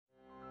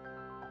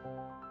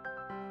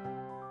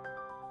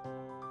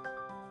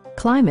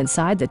Climb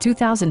inside the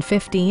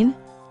 2015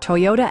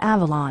 Toyota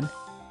Avalon.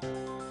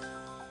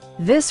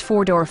 This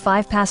four-door,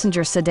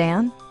 five-passenger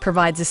sedan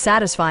provides a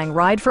satisfying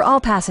ride for all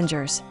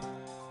passengers.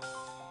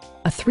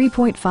 A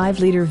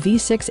 3.5-liter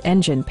V6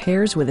 engine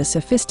pairs with a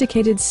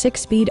sophisticated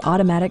six-speed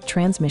automatic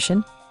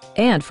transmission,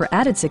 and for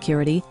added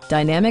security,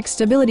 dynamic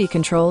stability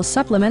control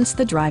supplements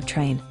the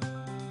drivetrain.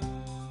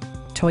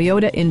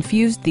 Toyota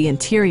infused the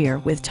interior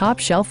with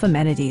top-shelf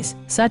amenities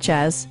such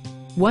as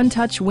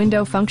one-touch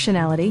window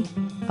functionality,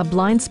 a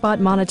blind spot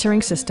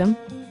monitoring system,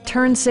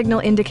 turn signal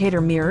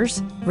indicator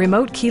mirrors,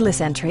 remote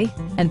keyless entry,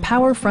 and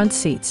power front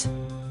seats.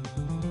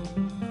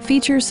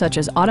 Features such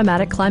as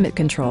automatic climate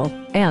control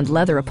and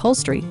leather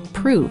upholstery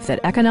prove that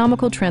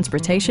economical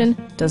transportation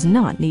does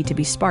not need to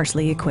be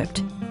sparsely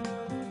equipped.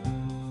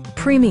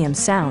 Premium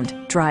sound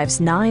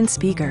drives 9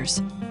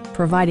 speakers,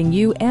 providing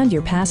you and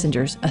your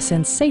passengers a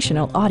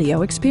sensational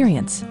audio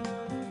experience.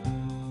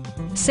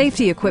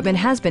 Safety equipment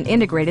has been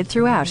integrated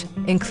throughout,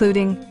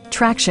 including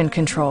traction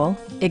control,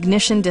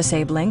 ignition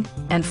disabling,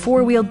 and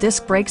four-wheel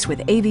disc brakes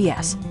with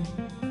ABS.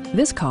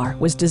 This car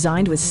was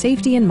designed with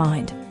safety in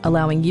mind,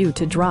 allowing you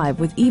to drive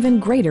with even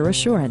greater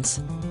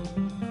assurance.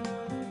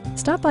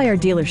 Stop by our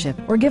dealership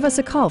or give us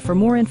a call for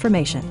more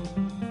information.